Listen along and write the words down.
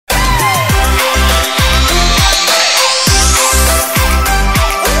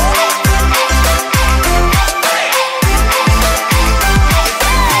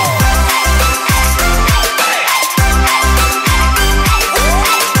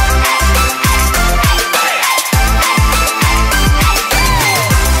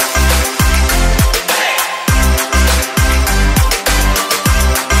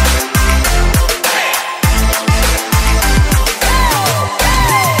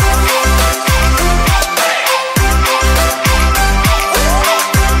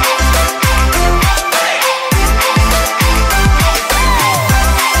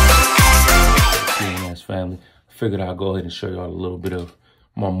figured I'll go ahead and show y'all a little bit of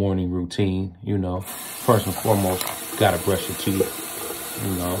my morning routine. You know, first and foremost, gotta brush your teeth,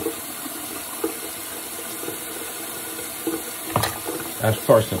 you know. That's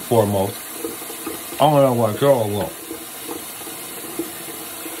first and foremost. I don't know what y'all want.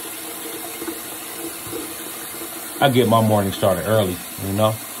 I get my morning started early, you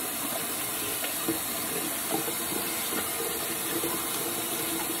know.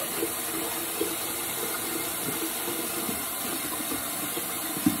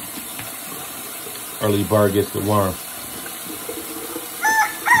 Early bird gets the worm.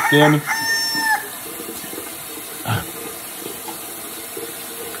 You feel me?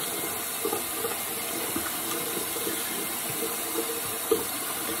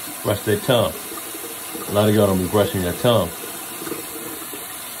 Brush their tongue. A lot of y'all don't be brushing your tongue.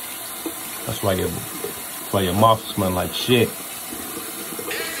 That's why your mouth smell like shit.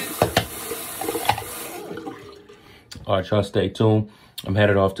 All right, y'all stay tuned. I'm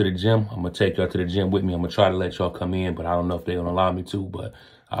headed off to the gym. I'm gonna take y'all to the gym with me. I'm gonna try to let y'all come in, but I don't know if they're gonna allow me to, but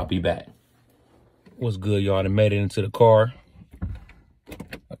I'll be back. What's good, y'all? I made it into the car.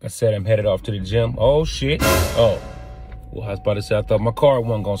 Like I said, I'm headed off to the gym. Oh, shit. Oh. Well, I was about to say, I thought my car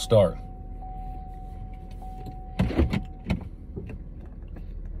wasn't gonna start.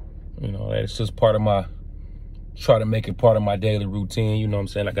 You know, that's just part of my, try to make it part of my daily routine. You know what I'm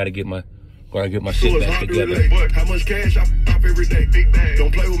saying? I gotta get my shit back together. How much cash I pop every day? Big bag.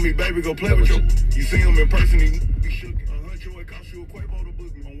 Don't play with me, baby. Go play with you. You see him in person, he be shook. It cost you a Quavo to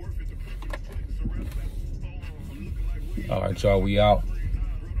book me. I'm worth it to all right, y'all, we out.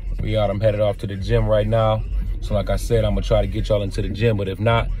 We out. I'm headed off to the gym right now. So like I said, I'm gonna try to get y'all into the gym, but if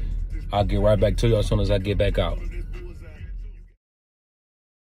not, I'll get right back to y'all as soon as I get back out.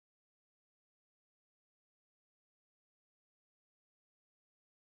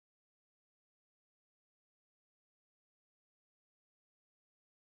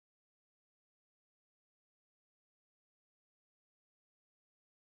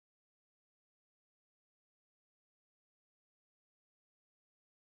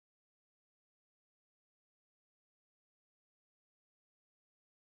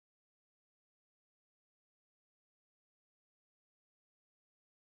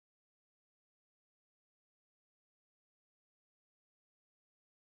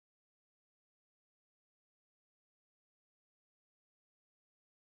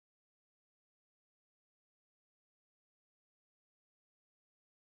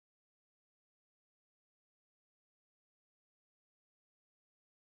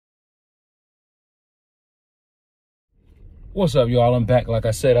 What's up, y'all? I'm back like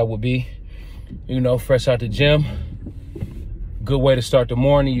I said I would be, you know, fresh out the gym. Good way to start the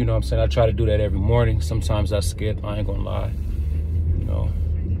morning, you know what I'm saying? I try to do that every morning. Sometimes I skip, I ain't gonna lie, you know.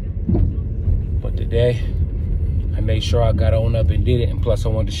 But today, I made sure I got on up and did it. And plus I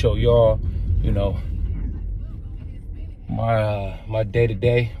wanted to show y'all, you know, my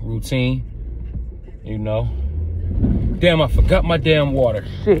day-to-day routine, you know. Damn, I forgot my damn water.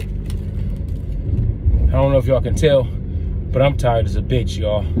 Shit. I don't know if y'all can tell, but I'm tired as a bitch,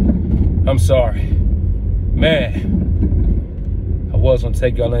 y'all. I'm sorry. Man, I was gonna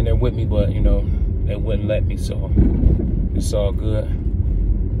take y'all in there with me, but, you know, they wouldn't let me, so it's all good.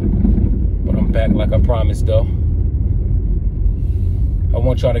 But I'm back like I promised, though. I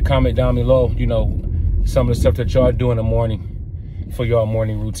want y'all to comment down below, you know, some of the stuff that y'all do in the morning for y'all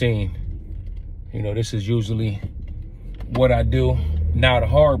morning routine. You know, this is usually what I do. Now, the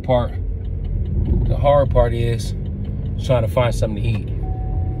hard part is trying to find something to eat.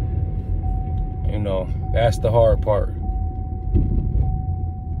 You know, that's the hard part.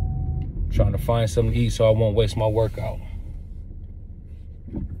 Trying to find something to eat so I won't waste my workout.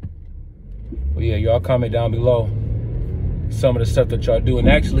 But yeah, y'all comment down below some of the stuff that y'all do. And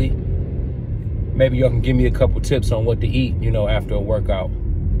actually, maybe y'all can give me a couple tips on what to eat, you know, after a workout.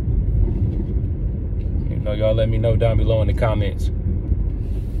 You know, y'all let me know down below in the comments.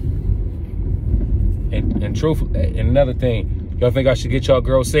 And truthfully, and another thing, y'all think I should get y'all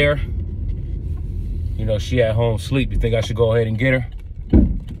girl Sarah? You know, she at home sleep. You think I should go ahead and get her?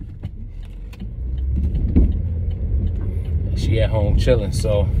 She at home chilling,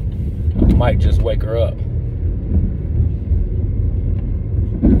 so I might just wake her up.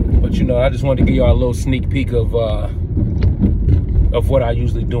 But you know, I just wanted to give y'all a little sneak peek of what I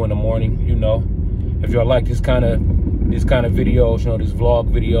usually do in the morning. You know, if y'all like this kind of videos, you know, these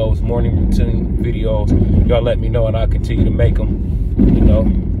vlog videos, morning routine videos, y'all let me know and I'll continue to make them, you know.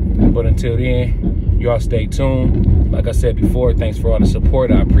 But until then, y'all stay tuned. Like I said before, thanks for all the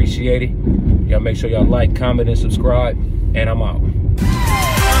support. I appreciate it. Y'all make sure y'all like, comment, and subscribe, and I'm out.